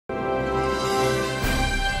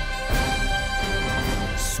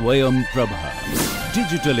SwayamPrabha.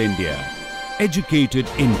 Digital India. Educated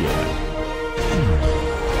India.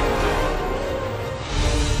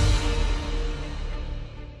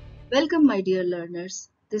 Welcome my dear learners.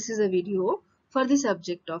 This is a video for the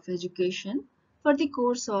subject of education for the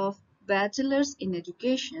course of Bachelor's in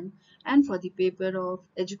Education and for the paper of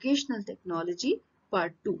Educational Technology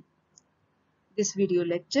Part 2. This video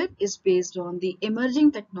lecture is based on the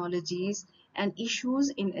emerging technologies and issues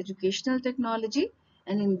in educational technology,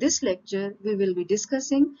 and in this lecture we will be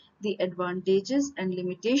discussing the advantages and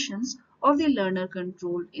limitations of the learner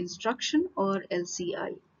controlled instruction or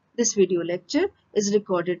LCI. This video lecture is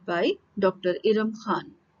recorded by Dr. Iram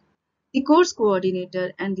Khan. The course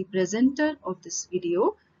coordinator and the presenter of this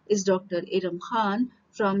video is Dr. Iram Khan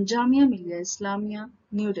from Jamia Millia Islamia,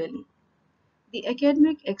 New Delhi. The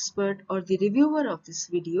academic expert or the reviewer of this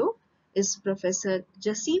video is Professor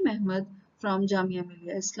Jasim Ahmed from Jamia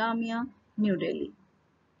Millia Islamia, New Delhi.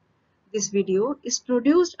 This video is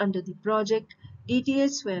produced under the project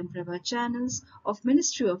DTH SwayamPrabha channels of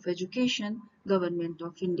Ministry of Education, Government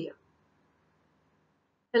of India.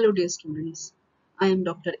 Hello dear students, I am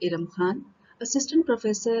Dr. Iram Khan, Assistant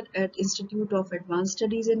Professor at Institute of Advanced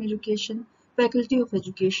Studies in Education, Faculty of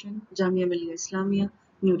Education, Jamia Millia Islamia,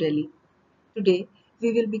 New Delhi. Today,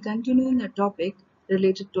 we will be continuing a topic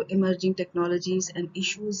related to emerging technologies and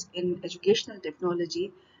issues in educational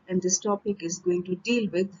technology, and this topic is going to deal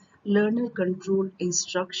with learner-controlled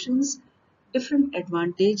instructions, different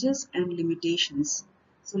advantages and limitations.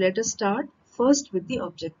 So let us start first with the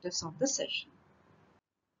objectives of the session.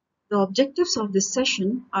 The objectives of this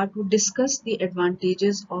session are to discuss the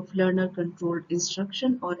advantages of learner-controlled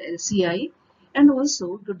instruction or LCI, and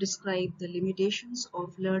also to describe the limitations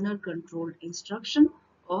of learner-controlled instruction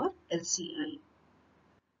or LCI.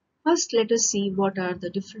 First, let us see what are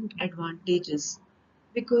the different advantages,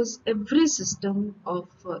 because every system of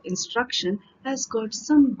instruction has got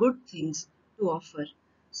some good things to offer.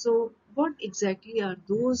 So what exactly are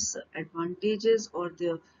those advantages or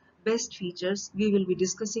the best features? We will be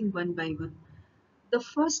discussing one by one. The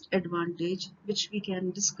first advantage which we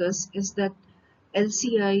can discuss is that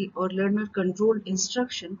LCI or learner controlled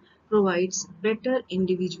instruction provides better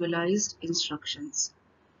individualized instructions.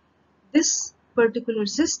 This particular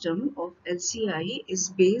system of LCI is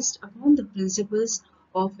based upon the principles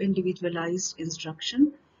of individualized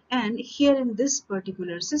instruction, and here in this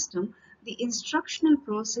particular system the instructional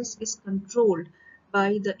process is controlled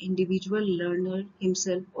by the individual learner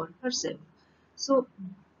himself or herself. So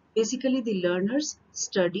basically the learners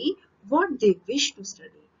study what they wish to study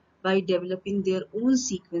by developing their own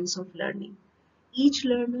sequence of learning. Each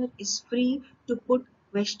learner is free to put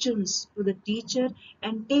questions to the teacher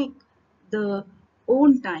and take the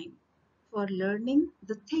own time for learning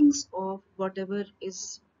the things of whatever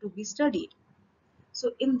is to be studied.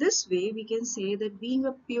 So in this way, we can say that being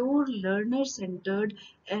a pure learner-centered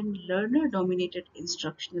and learner-dominated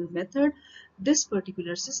instructional method, this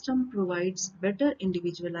particular system provides better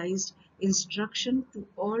individualized instruction to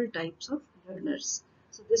all types of learners.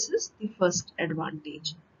 So this is the first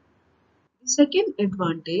advantage. The second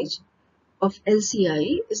advantage of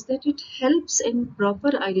LCI is that it helps in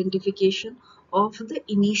proper identification of the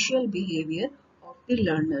initial behavior of the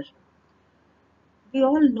learner. We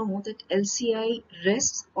all know that LCI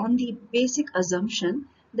rests on the basic assumption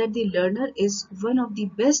that the learner is one of the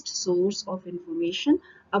best source of information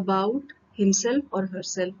about himself or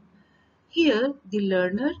herself. Here, the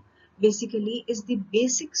learner basically is the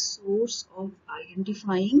basic source of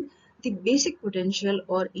identifying the basic potential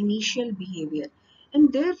or initial behavior,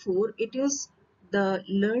 and therefore it is the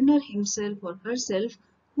learner himself or herself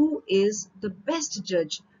who is the best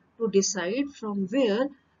judge to decide from where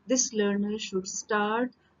this learner should start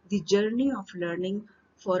the journey of learning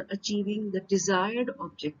for achieving the desired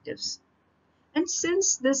objectives. And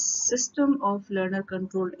since this system of learner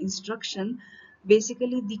controlled instruction,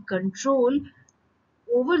 basically the control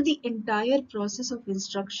over the entire process of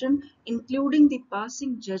instruction, including the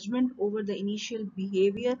passing judgment over the initial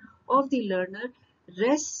behavior of the learner,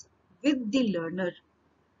 rests with the learner.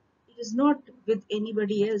 It is not with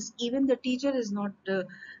anybody else. Even the teacher is not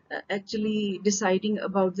actually deciding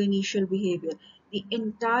about the initial behavior. The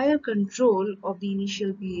entire control of the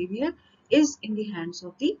initial behavior is in the hands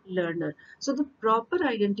of the learner. So the proper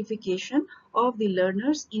identification of the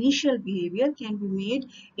learner's initial behavior can be made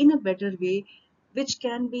in a better way, which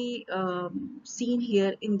can be seen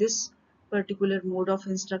here in this particular mode of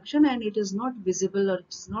instruction, and it is not visible or it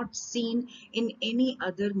is not seen in any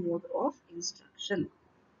other mode of instruction.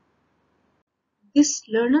 This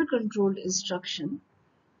learner-controlled instruction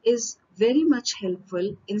is very much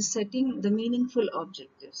helpful in setting the meaningful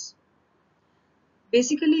objectives.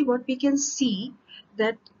 Basically what we can see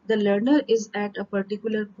that the learner is at a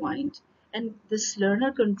particular point, and this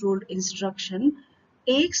learner controlled instruction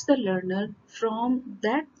takes the learner from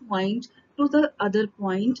that point to the other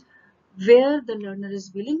point where the learner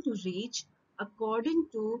is willing to reach according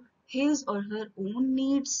to his or her own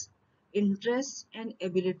needs, interests and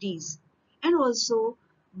abilities. And also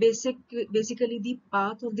basically the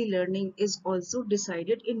path of the learning is also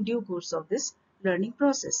decided in due course of this learning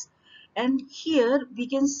process. And here we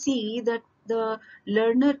can see that the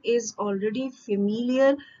learner is already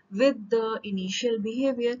familiar with the initial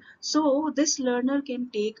behavior, so this learner can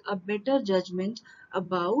take a better judgment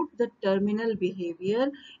about the terminal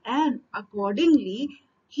behavior, and accordingly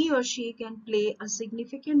he or she can play a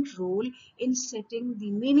significant role in setting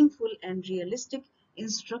the meaningful and realistic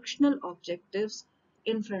instructional objectives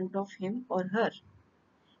in front of him or her.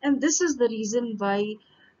 And this is the reason why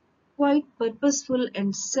quite purposeful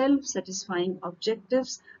and self-satisfying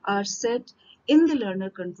objectives are set in the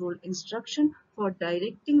learner-controlled instruction for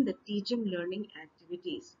directing the teaching learning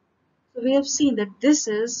activities. So we have seen that this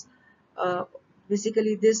is uh,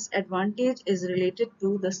 basically this advantage is related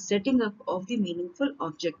to the setting up of the meaningful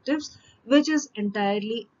objectives, which is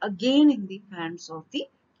entirely again in the hands of the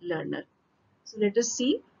learner. So let us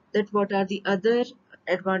see that what are the other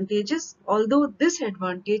advantages, although this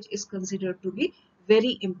advantage is considered to be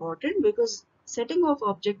very important, because setting of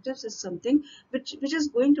objectives is something which is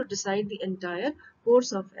going to decide the entire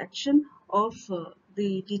course of action of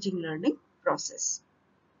the teaching learning process.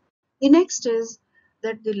 The next is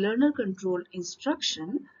that the learner controlled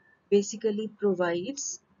instruction basically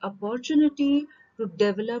provides opportunity to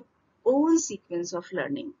develop own sequence of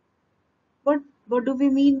learning. What do we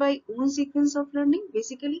mean by own sequence of learning?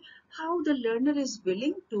 Basically, how the learner is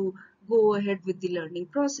willing to go ahead with the learning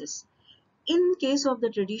process. In case of the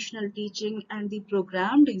traditional teaching and the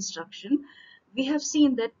programmed instruction, we have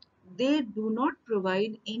seen that they do not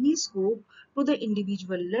provide any scope to the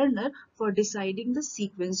individual learner for deciding the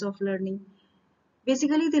sequence of learning.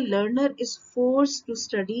 Basically, the learner is forced to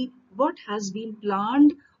study what has been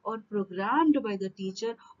planned or programmed by the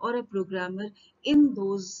teacher or a programmer in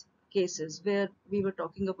those cases where we were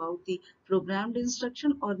talking about the programmed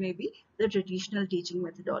instruction or maybe the traditional teaching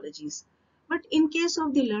methodologies. But in case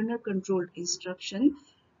of the learner controlled instruction,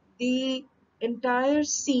 the entire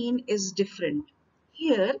scene is different.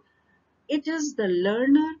 Here, it is the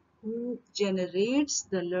learner who generates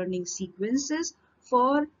the learning sequences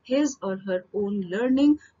for his or her own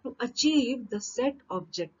learning to achieve the set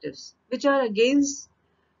objectives, which are again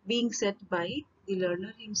being set by the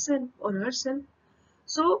learner himself or herself.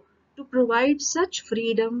 So, to provide such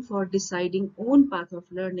freedom for deciding own path of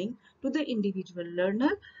learning to the individual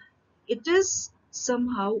learner, it is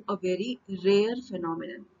somehow a very rare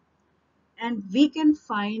phenomenon, and we can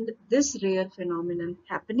find this rare phenomenon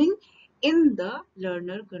happening in the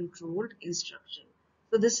learner controlled instruction.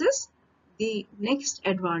 So this is the next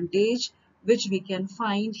advantage which we can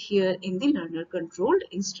find here in the learner controlled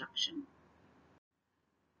instruction.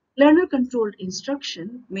 Learner controlled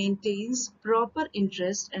instruction maintains proper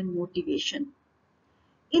interest and motivation.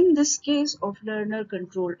 In this case of learner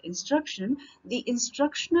controlled instruction, the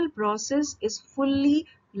instructional process is fully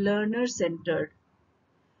learner centered.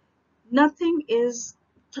 Nothing is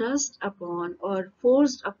thrust upon or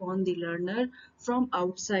forced upon the learner from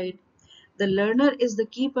outside. The learner is the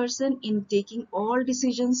key person in taking all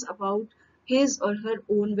decisions about his or her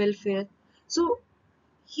own welfare. So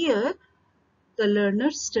here the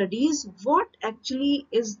learner studies what actually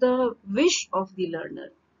is the wish of the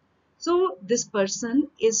learner. So this person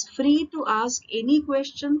is free to ask any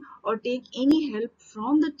question or take any help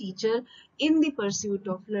from the teacher in the pursuit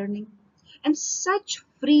of learning. And such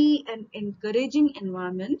free and encouraging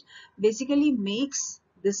environment basically makes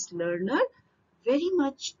this learner very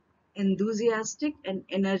much enthusiastic and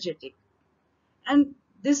energetic. And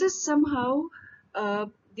this is somehow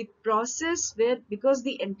the process where, because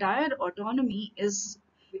the entire autonomy is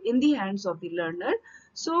in the hands of the learner,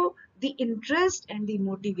 so the interest and the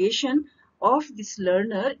motivation of this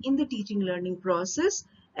learner in the teaching learning process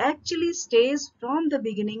actually stays from the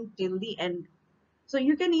beginning till the end. So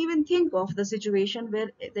you can even think of the situation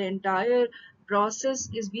where the entire process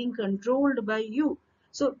is being controlled by you.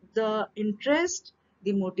 So the interest,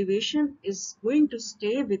 the motivation is going to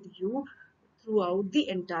stay with you throughout the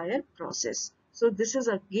entire process. So this is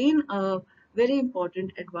again a very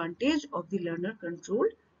important advantage of the learner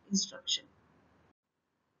controlled instruction.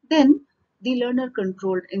 Then the learner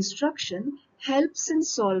controlled instruction helps in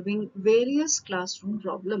solving various classroom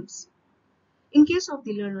problems. In case of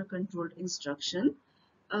the learner controlled instruction,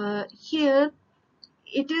 here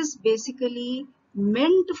it is basically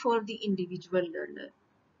meant for the individual learner.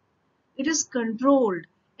 It is controlled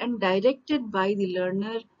and directed by the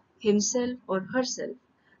learner himself or herself.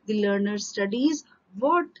 The learner studies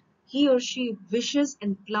what he or she wishes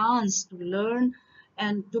and plans to learn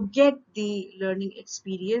and to get the learning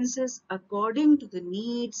experiences according to the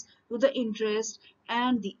needs, to the interest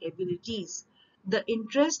and the abilities. The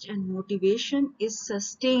interest and motivation is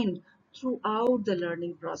sustained throughout the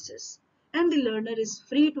learning process, and the learner is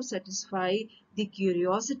free to satisfy the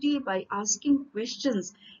curiosity by asking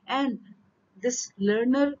questions, and this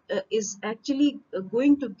learner is actually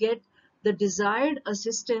going to get the desired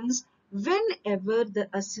assistance whenever the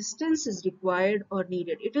assistance is required or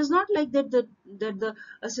needed. It is not like that the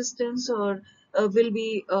assistance or will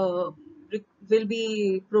be will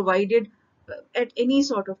be provided at any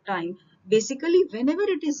sort of time. Basically, whenever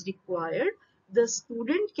it is required, the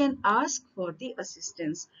student can ask for the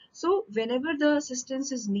assistance. So whenever the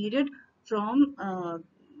assistance is needed from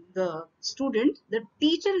the student, the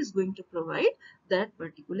teacher is going to provide that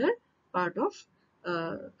particular part of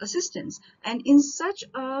assistance. And in such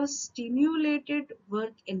a stimulated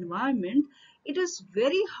work environment, it is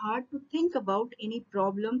very hard to think about any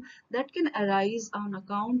problem that can arise on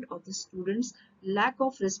account of the students' lack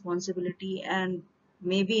of responsibility and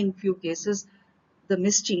maybe in few cases the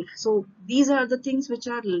mischief. So these are the things which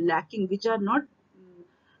are lacking, which are not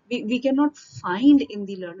we cannot find in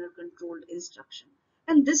the learner controlled instruction.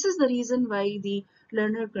 And this is the reason why the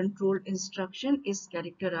learner controlled instruction is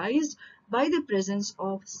characterized by the presence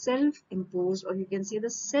of self-imposed, or you can say the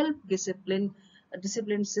self-discipline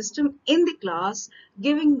disciplined system in the class,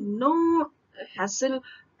 giving no hassle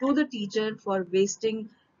to the teacher for wasting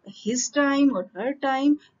his time or her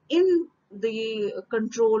time in the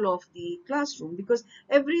control of the classroom, because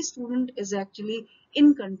every student is actually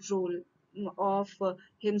in control of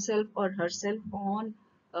himself or herself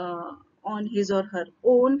uh, on his or her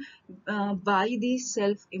own by the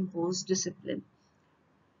self-imposed discipline.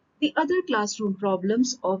 The other classroom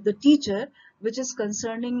problems of the teacher, which is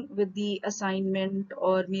concerning with the assignment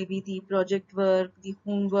or maybe the project work, the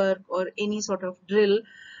homework or any sort of drill,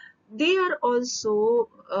 they are also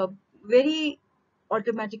very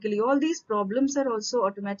automatically, all these problems are also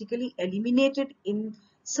automatically eliminated in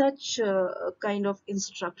such kind of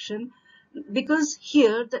instruction, because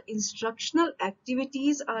here the instructional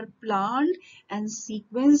activities are planned and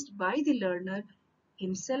sequenced by the learner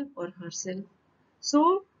himself or herself.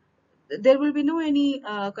 So there will be no any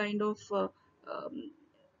kind of a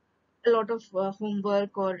lot of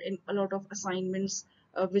homework or a lot of assignments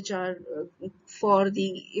which are for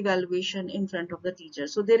the evaluation in front of the teacher.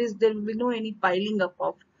 So there will be no any piling up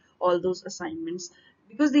of all those assignments,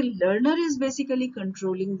 because the learner is basically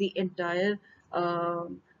controlling the entire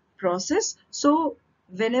process. So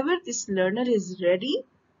whenever this learner is ready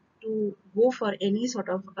to go for any sort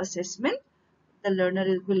of assessment, the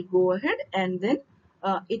learner will go ahead and then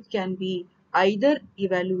it can be either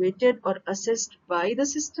evaluated or assessed by the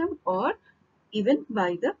system or even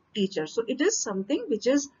by the teacher. So it is something which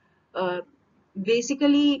is uh,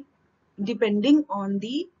 basically depending on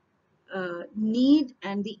the need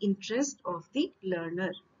and the interest of the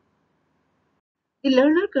learner. The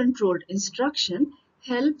learner controlled instruction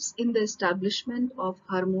helps in the establishment of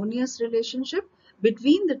harmonious relationship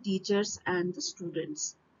between the teachers and the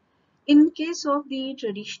students. In case of the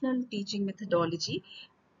traditional teaching methodology,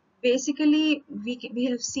 basically we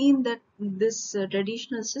have seen that this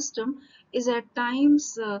traditional system is at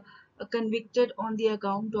times convicted on the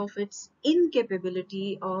account of its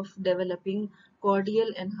incapability of developing cordial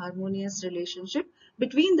and harmonious relationship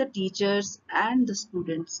between the teachers and the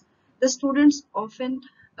students. The students often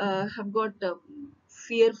have got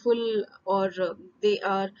fearful, or they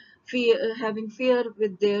are having fear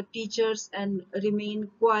with their teachers and remain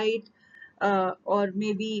quiet, or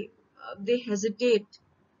maybe they hesitate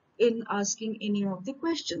in asking any of the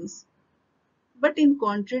questions. But in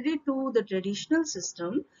contrary to the traditional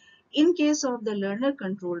system, in case of the learner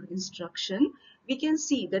controlled instruction, we can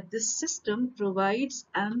see that this system provides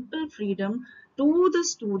ample freedom to the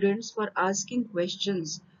students for asking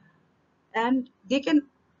questions, and they can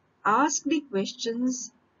ask the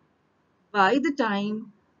questions by the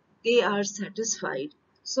time they are satisfied.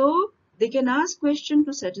 So they can ask questions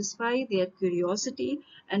to satisfy their curiosity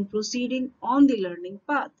and proceeding on the learning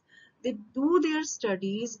path. They do their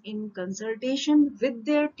studies in consultation with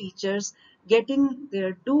their teachers, getting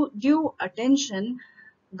their due attention,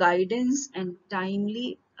 guidance and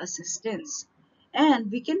timely assistance.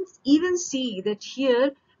 And we can even see that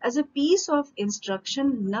here, as a piece of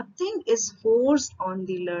instruction, nothing is forced on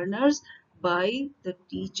the learners by the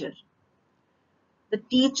teacher. The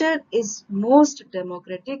teacher is most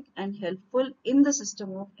democratic and helpful in the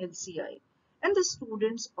system of LCI. And the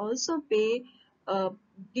students also pay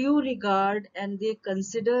due regard, and they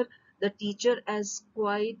consider the teacher as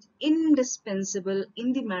quite indispensable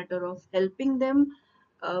in the matter of helping them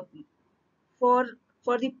uh, for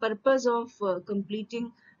for the purpose of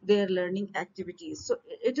completing their learning activities. So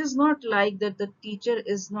it is not like that the teacher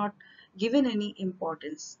is not given any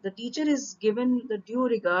importance. The teacher is given the due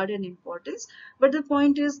regard and importance, but the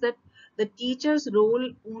point is that the teacher's role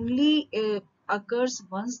only occurs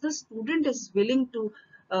once the student is willing to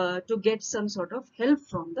get some sort of help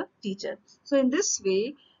from the teacher. So in this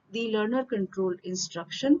way, the learner controlled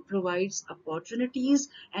instruction provides opportunities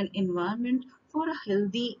and environment for a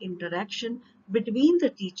healthy interaction between the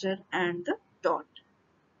teacher and the taught.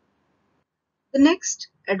 The next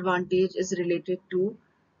advantage is related to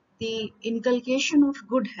the inculcation of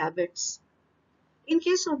good habits. In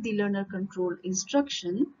case of the learner controlled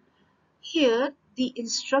instruction, here the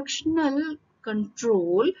instructional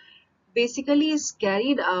control basically is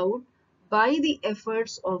carried out by the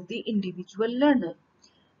efforts of the individual learner.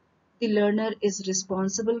 The learner is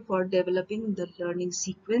responsible for developing the learning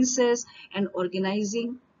sequences and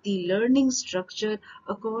organizing the learning structure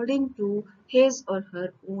according to his or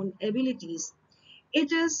her own abilities.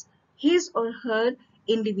 It is his or her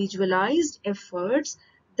individualized efforts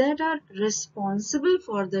that are responsible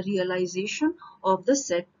for the realization of the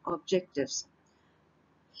set objectives.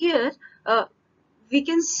 Here, we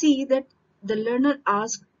can see that the learner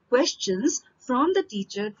asks questions from the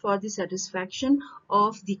teacher for the satisfaction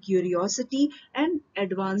of the curiosity and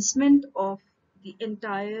advancement of the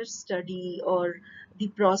entire study or the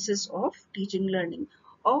process of teaching learning.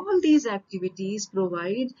 All these activities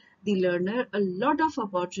provide the learner a lot of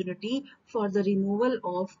opportunity for the removal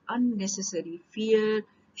of unnecessary fear,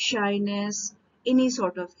 shyness, any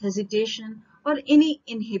sort of hesitation or any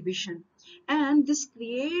inhibition, and this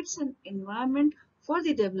creates an environment for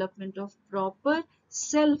the development of proper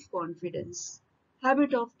self-confidence,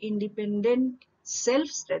 habit of independent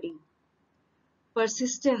self-study,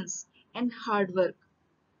 persistence, and hard work.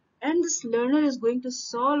 And this learner is going to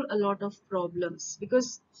solve a lot of problems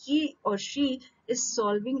because he or she is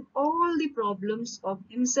solving all the problems of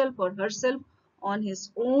himself or herself on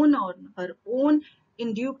his own or her own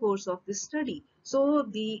in due course of the study. So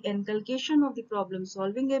the inculcation of the problem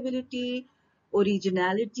solving ability,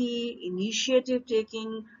 originality, initiative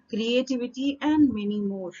taking, creativity, and many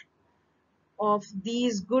more of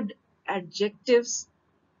these good adjectives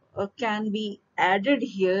can be added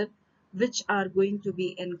here, which are going to be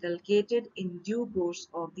inculcated in due course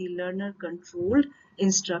of the learner controlled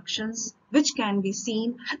instructions, which can be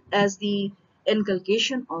seen as the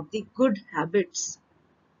inculcation of the good habits.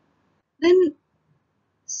 Then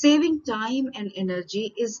saving time and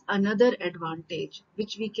energy is another advantage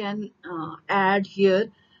which we can add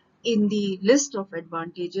here in the list of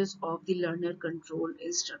advantages of the learner controlled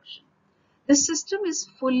instruction. The system is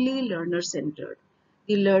fully learner-centered.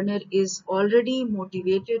 The learner is already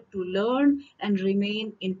motivated to learn and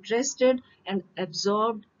remain interested and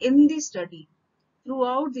absorbed in the study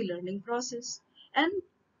throughout the learning process. And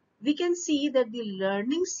we can see that the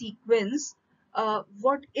learning sequence,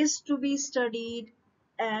 what is to be studied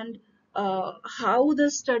and how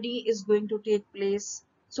the study is going to take place.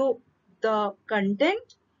 So the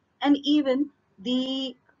content and even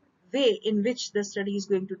the way in which the study is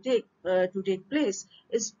going to take place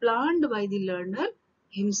is planned by the learner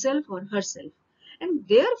himself or herself, and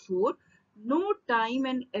therefore no time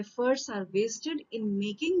and efforts are wasted in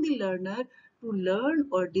making the learner to learn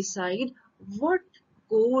or decide what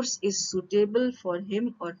course is suitable for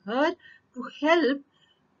him or her to help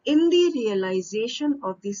in the realization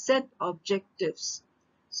of the set objectives.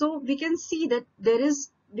 So we can see that there is,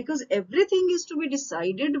 because everything is to be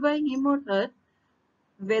decided by him or her,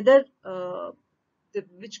 whether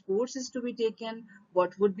which course is to be taken,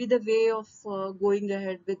 what would be the way of going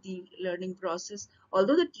ahead with the learning process.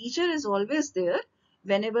 Although the teacher is always there,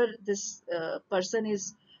 whenever this person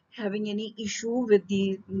is having any issue with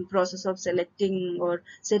the process of selecting or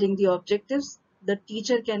setting the objectives, the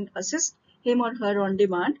teacher can assist him or her on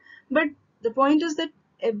demand. But the point is that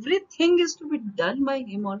everything is to be done by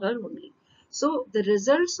him or her only. So the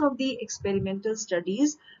results of the experimental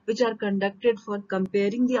studies which are conducted for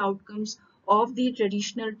comparing the outcomes of the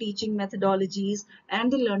traditional teaching methodologies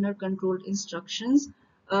and the learner controlled instructions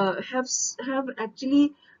have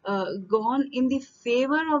actually gone in the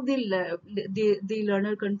favor of the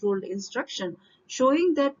learner controlled instruction,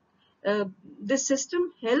 showing that uh, the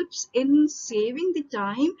system helps in saving the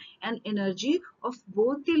time and energy of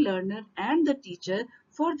both the learner and the teacher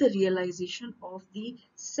for the realization of the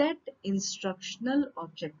set instructional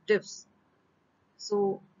objectives.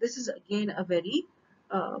 So this is again a very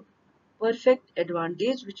uh, perfect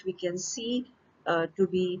advantage which we can see to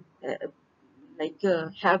be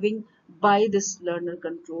having by this learner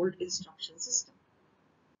controlled instruction system.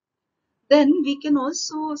 Then we can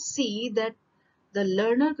also see that the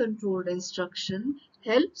learner controlled instruction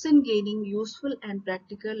helps in gaining useful and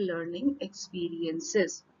practical learning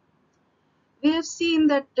experiences. We have seen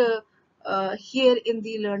that here in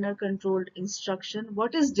the learner controlled instruction,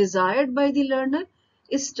 what is desired by the learner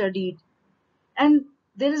is studied, and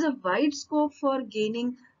there is a wide scope for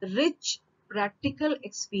gaining rich practical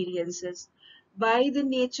experiences. By the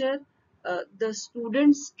nature, the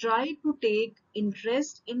students try to take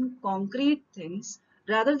interest in concrete things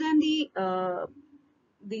rather than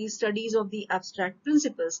the studies of the abstract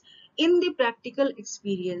principles. In the practical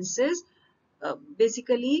experiences,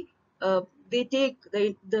 basically they take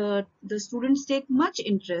the students take much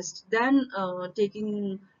interest than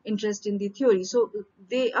taking interest in the theory. So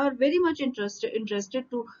they are very much interested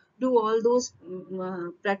to do all those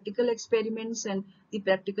practical experiments and the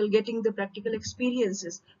practical getting the practical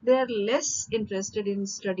experiences. They are less interested in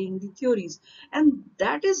studying the theories, and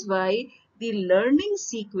that is why the learning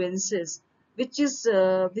sequences, which is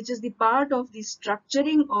the part of the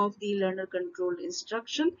structuring of the learner controlled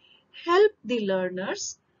instruction, help the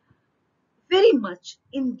learners very much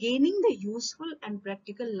in gaining the useful and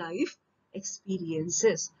practical life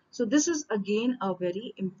experiences. So this is again a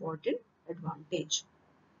very important advantage.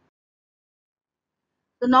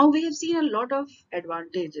 So now we have seen a lot of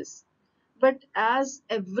advantages, but as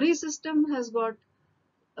every system has got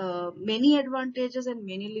many advantages and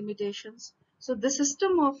many limitations, so the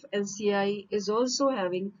system of LCI is also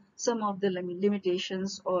having some of the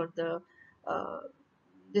limitations or the uh,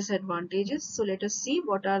 disadvantages. So let us see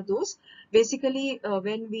what are those. Basically,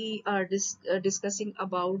 when we are discussing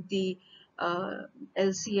about the uh,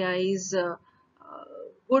 LCI's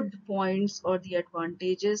good points or the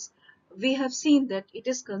advantages, we have seen that it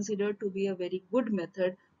is considered to be a very good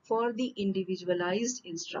method for the individualized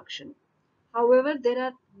instruction. However, there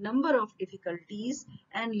are number of difficulties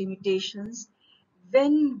and limitations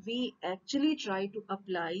when we actually try to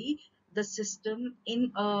apply the system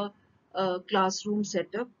in a classroom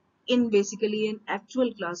setup, in basically an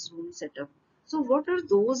actual classroom setup. So what are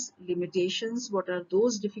those limitations? What are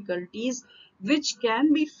those difficulties which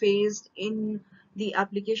can be faced in the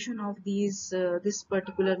application of this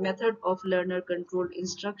particular method of learner controlled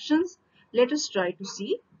instructions? Let us try to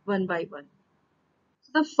see one by one.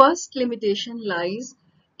 The first limitation lies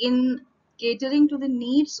in catering to the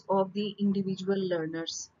needs of the individual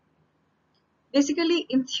learners. Basically,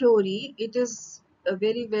 in theory, it is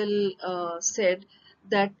very well said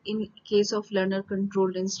that in case of learner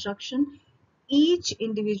controlled instruction, each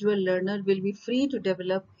individual learner will be free to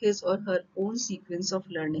develop his or her own sequence of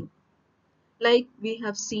learning. Like we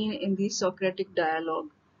have seen in the Socratic dialogue,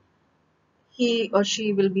 he or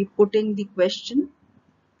she will be putting the question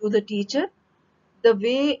to the teacher the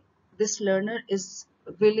way this learner is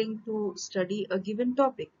willing to study a given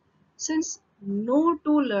topic. Since no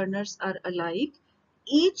two learners are alike,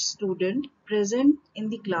 each student present in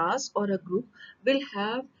the class or a group will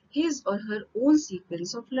have his or her own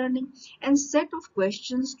sequence of learning and set of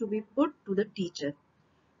questions to be put to the teacher.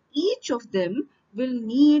 Each of them will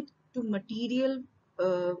need to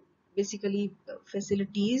uh,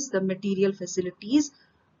 facilities, the material facilities,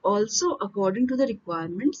 also according to the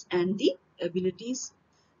requirements and the abilities.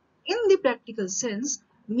 In the practical sense,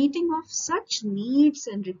 meeting of such needs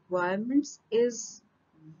and requirements is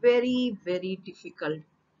very difficult.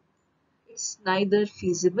 It's neither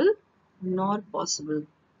feasible nor possible.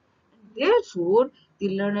 Therefore, the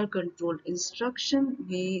learner controlled instruction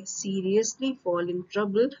may seriously fall in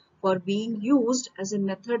trouble for being used as a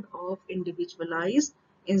method of individualized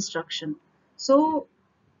instruction. So,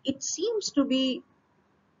 it seems to be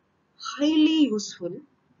highly useful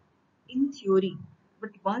in theory,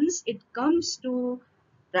 but once it comes to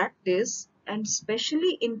practice, and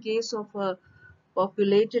especially in case of a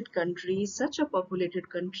populated country, such a populated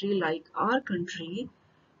country like our country,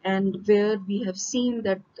 and where we have seen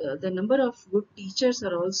that the number of good teachers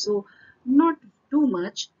are also not too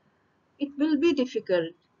much, it will be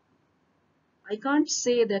difficult. I can't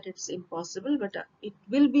say that it's impossible, but it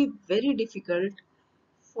will be very difficult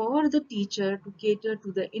for the teacher to cater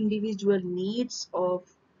to the individual needs of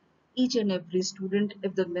each and every student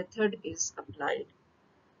if the method is applied.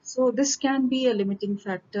 So this can be a limiting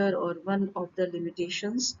factor or one of the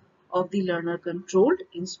limitations of the learner controlled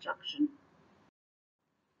instruction.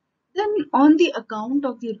 Then on the account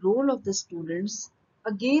of the role of the students,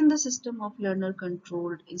 Again, the system of learner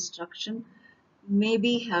controlled instruction may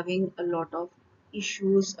be having a lot of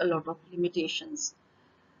issues, a lot of limitations.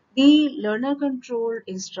 The learner controlled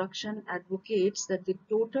instruction advocates that the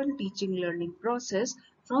total teaching learning process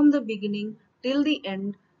from the beginning till the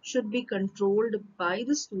end should be controlled by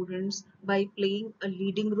the students by playing a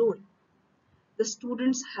leading role. The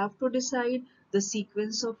students have to decide the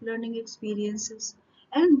sequence of learning experiences,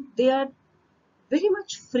 and they are very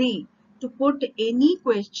much free to put any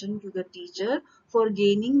question to the teacher for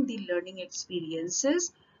gaining the learning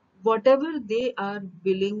experiences, whatever they are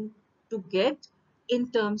willing to get in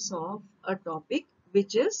terms of a topic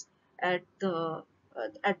which is at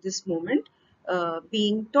this moment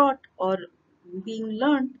being taught or being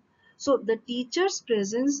learned. So the teacher's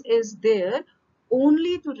presence is there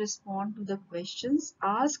only to respond to the questions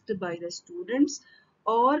asked by the students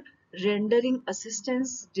or rendering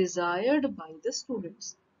assistance desired by the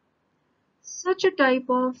students. Such a type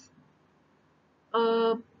of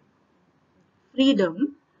uh,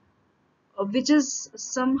 freedom, which is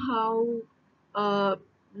somehow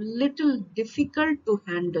little difficult to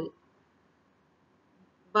handle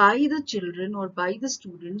by the children or by the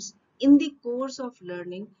students in the course of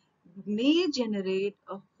learning, may generate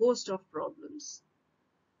a host of problems.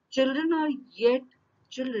 Children are yet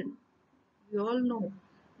children. We all know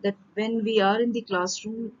that when we are in the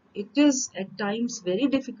classroom, it is at times very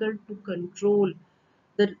difficult to control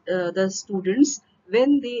the students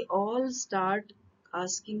when they all start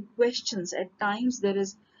asking questions. At times there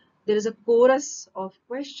is a chorus of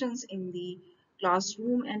questions in the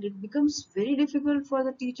classroom, and it becomes very difficult for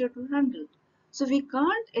the teacher to handle. So we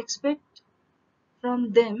can't expect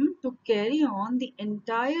from them to carry on the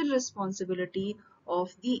entire responsibility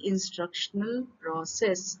of the instructional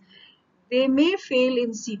process. They may fail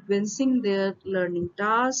in sequencing their learning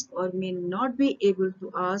tasks or may not be able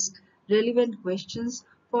to ask relevant questions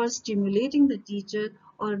for stimulating the teacher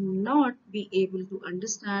or not be able to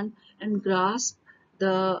understand and grasp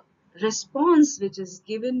the response which is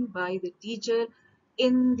given by the teacher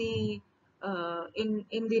in the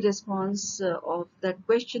response of that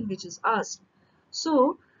question which is asked.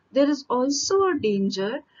 So there is also a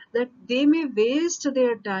danger that they may waste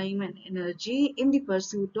their time and energy in the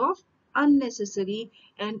pursuit of unnecessary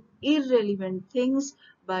and irrelevant things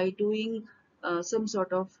by doing some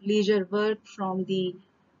sort of leisure work from the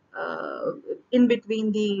uh, in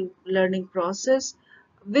between the learning process,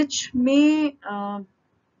 which may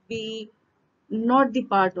be not the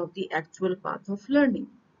part of the actual path of learning.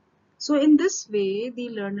 So in this way, the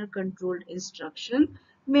learner controlled instruction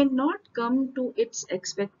may not come to its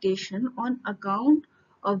expectation on account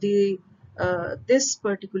of the this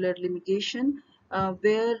particular limitation,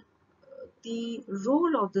 where the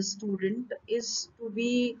role of the student is to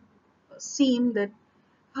be seen that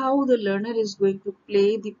how the learner is going to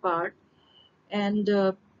play the part, and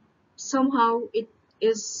somehow it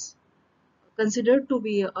is considered to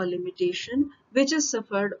be a limitation which is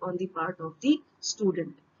suffered on the part of the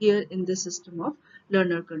student here in the system of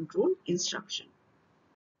learner control instruction.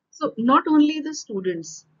 So not only the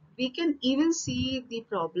students, we can even see the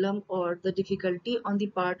problem or the difficulty on the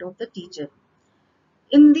part of the teacher.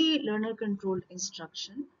 In the learner controlled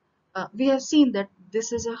instruction, we have seen that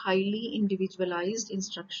this is a highly individualized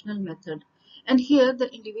instructional method. And here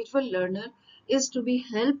the individual learner is to be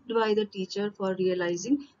helped by the teacher for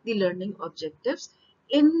realizing the learning objectives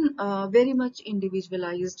in a very much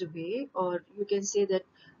individualized way, or you can say that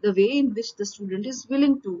the way in which the student is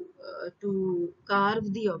willing to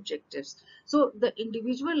carve the objectives. So the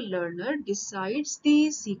individual learner decides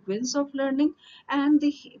the sequence of learning, and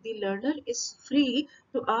the learner is free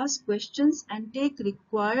to ask questions and take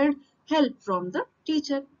required help from the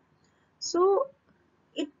teacher. So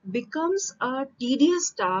it becomes a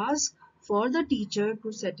tedious task for the teacher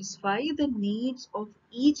to satisfy the needs of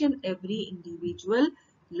each and every individual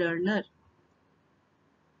learner.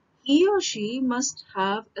 He or she must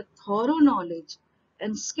have a thorough knowledge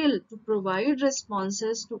and skill to provide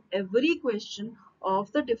responses to every question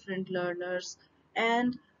of the different learners,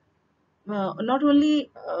 and not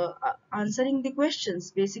only answering the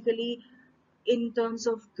questions, basically in terms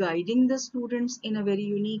of guiding the students in a very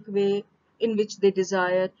unique way in which they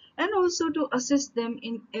desire, and also to assist them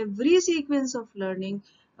in every sequence of learning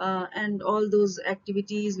and all those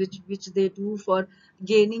activities which they do for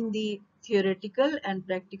gaining the theoretical and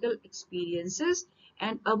practical experiences,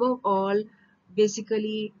 and above all,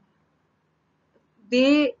 basically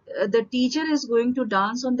the teacher is going to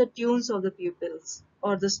dance on the tunes of the pupils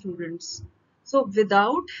or the students. So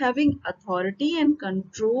without having authority and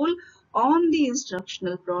control on the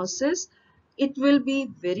instructional process, it will be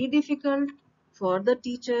very difficult for the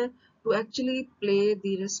teacher to actually play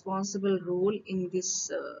the responsible role in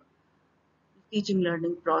this teaching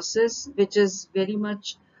learning process, which is very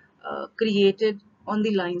much created on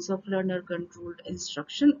the lines of learner controlled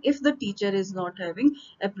instruction if the teacher is not having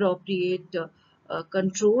appropriate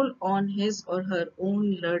control on his or her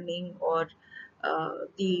own learning, or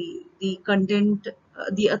the content,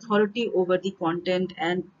 the authority over the content,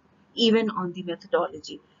 and even on the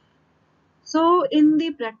methodology. So in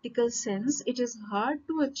the practical sense, it is hard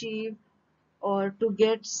to achieve or to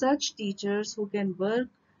get such teachers who can work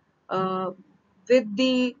uh, with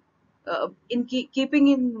the keeping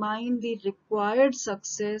in mind the required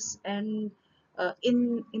success, and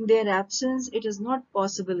in their absence it is not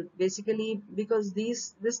possible, basically because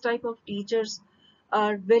this type of teachers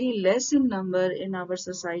are very less in number in our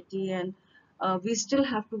society, and we still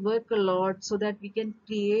have to work a lot so that we can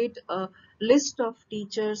create a list of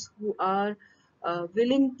teachers who are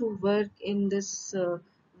willing to work in this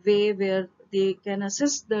way where they can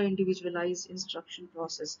assist the individualized instruction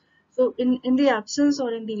process. So in the absence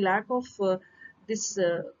or in the lack of this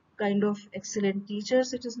kind of excellent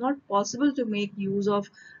teachers, it is not possible to make use of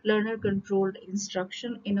learner controlled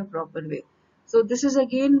instruction in a proper way. So this is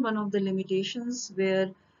again one of the limitations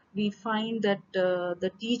where we find that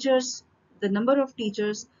the number of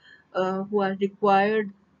teachers who are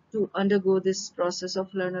required to undergo this process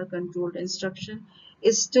of learner controlled instruction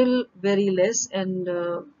is still very less, and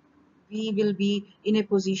we will be in a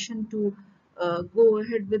position to go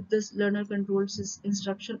ahead with this learner controlled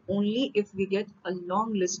instruction only if we get a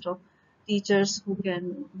long list of teachers who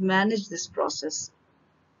can manage this process.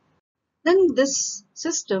 Then this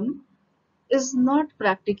system is not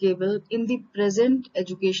practicable in the present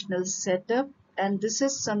educational setup, and this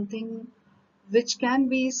is something which can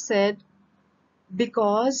be said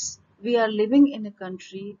because we are living in a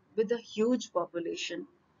country with a huge population.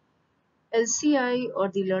 LCI, or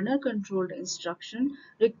the learner controlled instruction,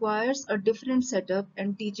 requires a different setup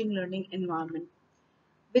and teaching learning environment,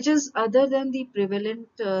 which is other than the prevalent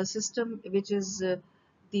system, which is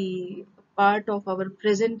the part of our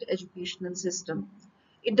present educational system.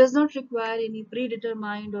 It does not require any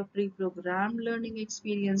predetermined or pre-programmed learning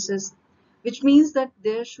experiences, which means that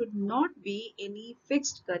there should not be any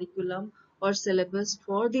fixed curriculum or syllabus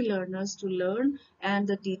for the learners to learn and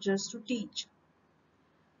the teachers to teach.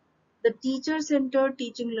 The teacher-centered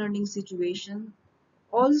teaching learning situation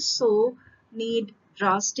also need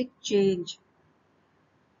drastic change.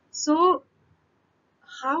 So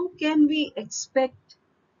how can we expect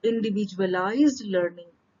individualized learning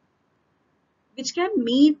which can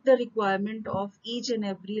meet the requirement of each and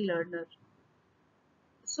every learner?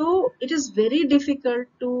 So it is very difficult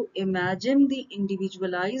to imagine the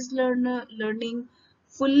individualized learning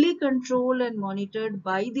fully controlled and monitored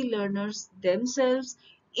by the learners themselves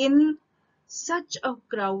in such a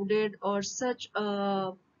crowded or such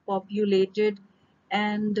a populated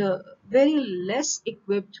and very less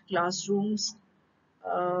equipped classrooms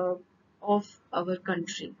uh, of our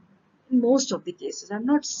country. In most of the cases, I'm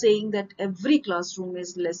not saying that every classroom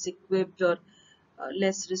is less equipped or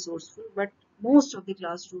less resourceful, but most of the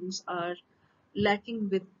classrooms are lacking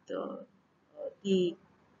with the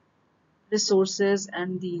resources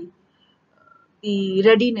and the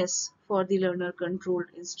readiness for the learner controlled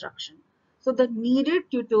instruction. So the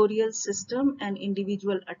needed tutorial system and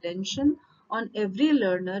individual attention on every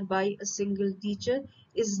learner by a single teacher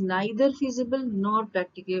is neither feasible nor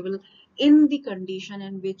practicable in the condition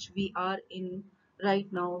in which we are in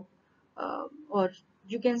right now, or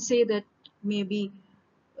you can say that maybe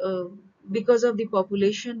uh, because of the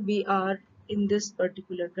population we are in this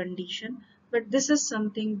particular condition, but this is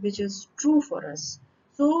something which is true for us.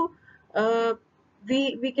 So uh,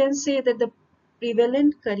 we can say that the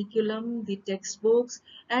prevalent curriculum, the textbooks,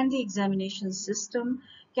 and the examination system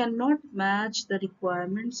cannot match the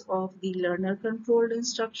requirements of the learner controlled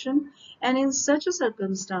instruction, and in such a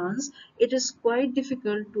circumstance it is quite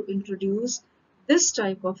difficult to introduce this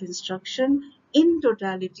type of instruction in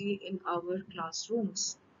totality in our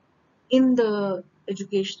classrooms, in the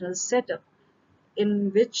educational setup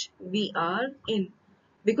in which we are in,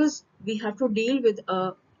 because we have to deal with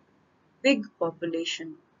a big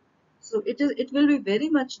population. So it will be very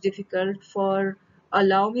much difficult for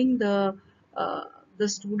allowing uh, the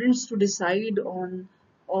students to decide on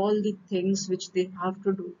all the things which they have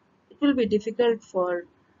to do. It will be difficult for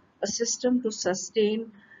a system to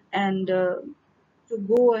sustain and to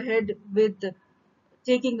go ahead with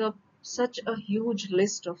taking up such a huge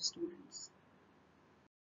list of students.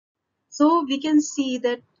 So we can see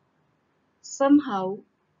that somehow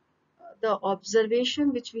the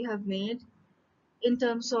observation which we have made in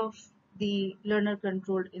terms of the learner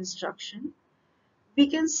controlled instruction, we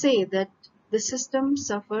can say that the system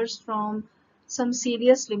suffers from some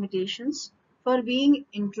serious limitations for being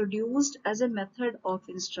introduced as a method of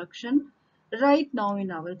instruction right now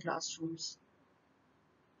in our classrooms.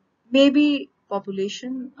 Maybe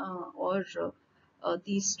population or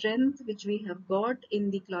the strength which we have got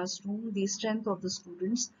in the classroom, the strength of the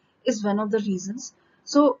students is one of the reasons.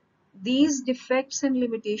 So these defects and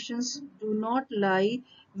limitations do not lie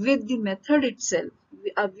with the method itself.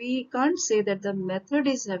 We can't say that the method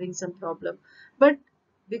is having some problem, but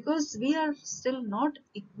because we are still not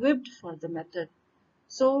equipped for the method,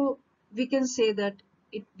 so we can say that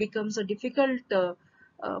it becomes a difficult uh,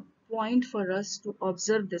 point for us to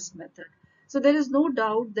observe this method. So there is no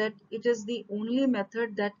doubt that it is the only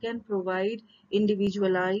method that can provide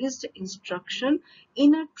individualized instruction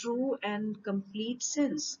in a true and complete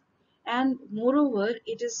sense. And moreover,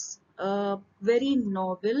 it is a very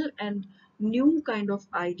novel and new kind of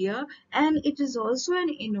idea, and it is also an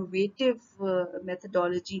innovative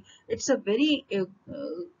methodology. It's a very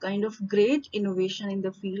kind of great innovation in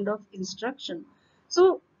the field of instruction.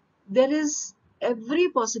 So there is every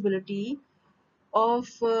possibility of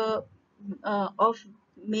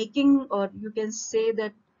making, or you can say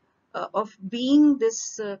that of being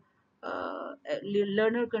this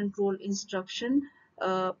learner control instruction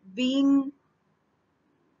being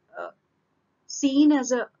uh, seen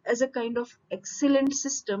as a kind of excellent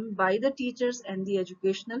system by the teachers and the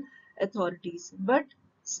educational authorities, but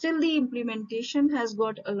still the implementation has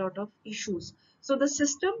got a lot of issues. So the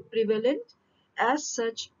system prevalent as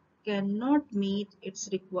such cannot meet its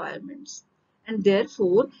requirements, and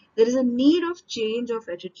therefore there is a need of change of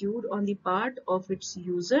attitude on the part of its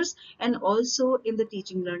users and also in the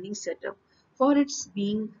teaching learning setup for its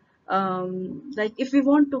being like if we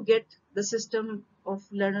want to get the system of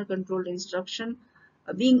learner controlled instruction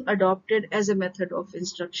being adopted as a method of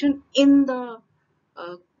instruction uh,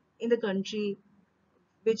 in the country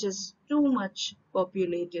which is too much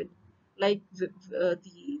populated, like the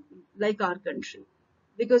like our country,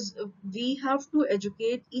 because we have to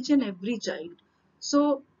educate each and every child.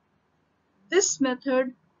 So this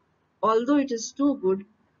method, although it is too good,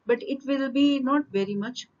 but it will be not very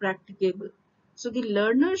much practicable. So the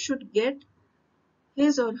learner should get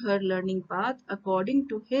his or her learning path according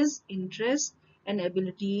to his interests and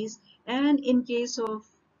abilities. And in case of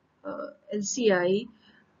LCI,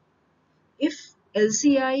 if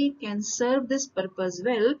LCI can serve this purpose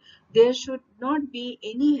well, there should not be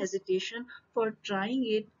any hesitation for trying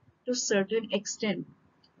it to certain extent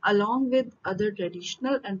along with other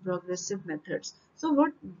traditional and progressive methods. So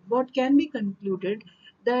what can be concluded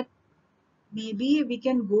that maybe we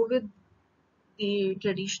can go with the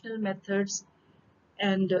traditional methods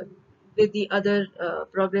and with the other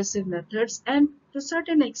progressive methods, and to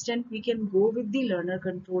certain extent we can go with the learner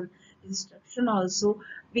controlled instruction also.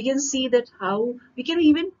 We can see that how we can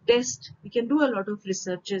even test, we can do a lot of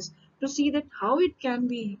researches to see that how it can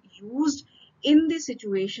be used in the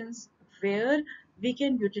situations where we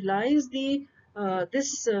can utilize the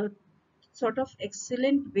this sort of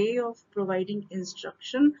excellent way of providing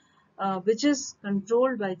instruction which is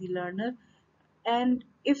controlled by the learner. And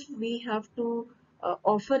if we have to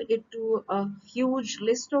offer it to a huge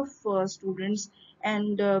list of students,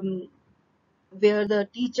 and where the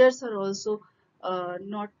teachers are also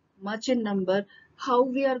not much in number, how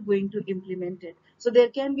we are going to implement it. So there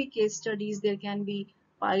can be case studies, there can be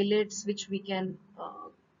pilots which we can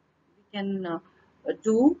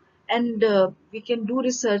do, and we can do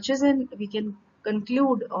researches and we can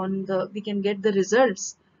conclude on the we can get the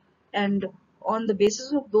results, and on the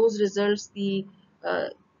basis of those results uh,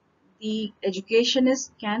 the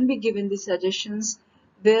educationists can be given the suggestions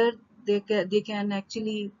where they can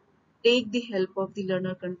actually take the help of the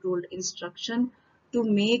learner controlled instruction to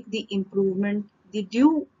make the improvement, the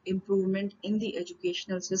due improvement in the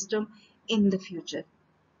educational system in the future.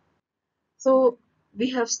 So we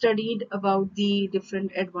have studied about the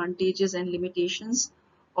different advantages and limitations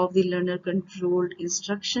of the learner controlled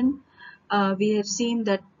instruction. We have seen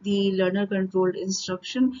that the learner controlled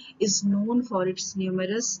instruction is known for its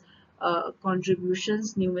numerous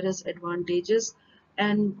contributions, numerous advantages,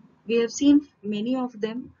 and we have seen many of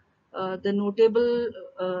them. The notable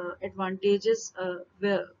advantages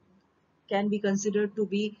can be considered to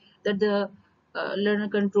be that the learner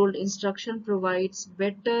controlled instruction provides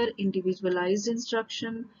better individualized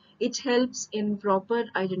instruction. It helps in proper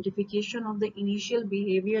identification of the initial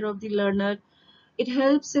behavior of the learner. It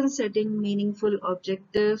helps in setting meaningful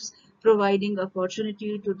objectives, providing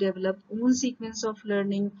opportunity to develop own sequence of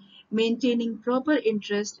learning, maintaining proper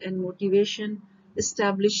interest and motivation,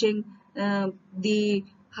 establishing the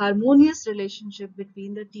harmonious relationship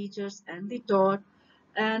between the teachers and the taught,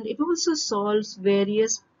 and it also solves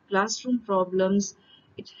various classroom problems.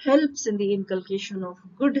 It helps in the inculcation of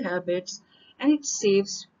good habits, and it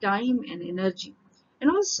saves time and energy.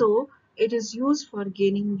 And also, it is used for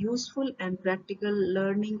gaining useful and practical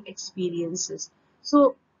learning experiences.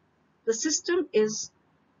 So, the system is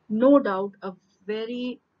no doubt a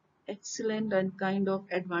very excellent and kind of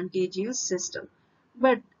advantageous system.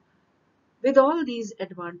 But with all these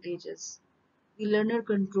advantages, the learner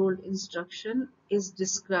controlled instruction is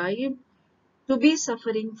described to be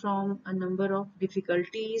suffering from a number of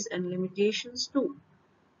difficulties and limitations too.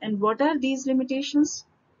 And what are these limitations?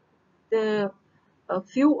 The A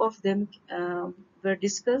few of them were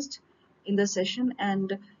discussed in the session,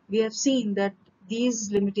 and we have seen that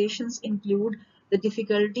these limitations include the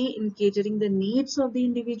difficulty in catering the needs of the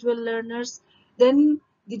individual learners, then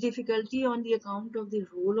the difficulty on the account of the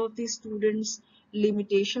role of the students,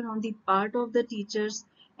 limitation on the part of the teachers,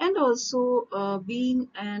 and also being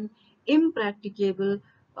an impracticable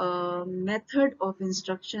method of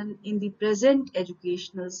instruction in the present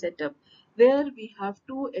educational setup, where we have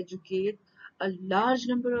to educate a large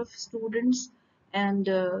number of students, and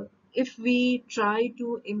if we try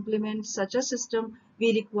to implement such a system,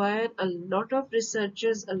 we require a lot of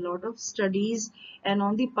researchers, a lot of studies, and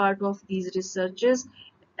on the part of these researchers,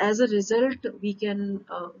 as a result, we can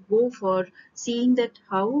go for seeing that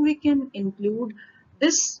how we can include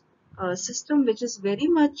this system, which is very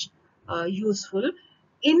much useful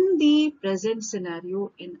in the present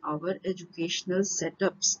scenario in our educational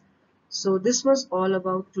setups. So this was all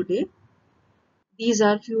about today. These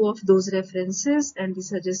are few of those references and the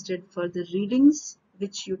suggested further readings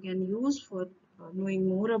which you can use for knowing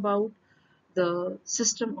more about the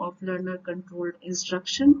system of learner controlled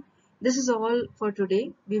instruction. This is all for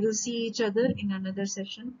today. We will see each other in another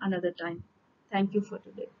session another time. Thank you for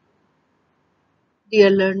today.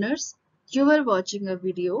 Dear learners, you are watching a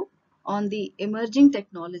video on the emerging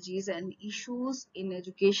technologies and issues in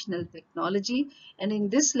educational technology, and in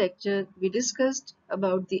this lecture we discussed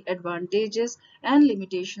about the advantages and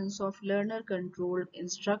limitations of learner controlled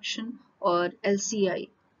instruction or LCI.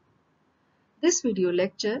 This video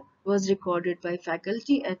lecture was recorded by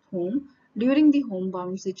faculty at home during the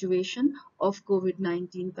homebound situation of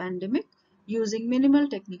COVID-19 pandemic using minimal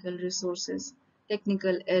technical resources.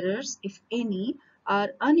 Technical errors, if any,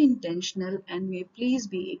 are unintentional and may please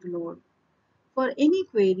be ignored. For any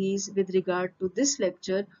queries with regard to this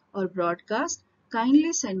lecture or broadcast,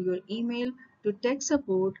 kindly send your email to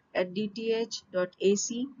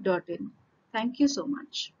techsupport@dth.ac.in. Thank you so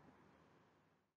much.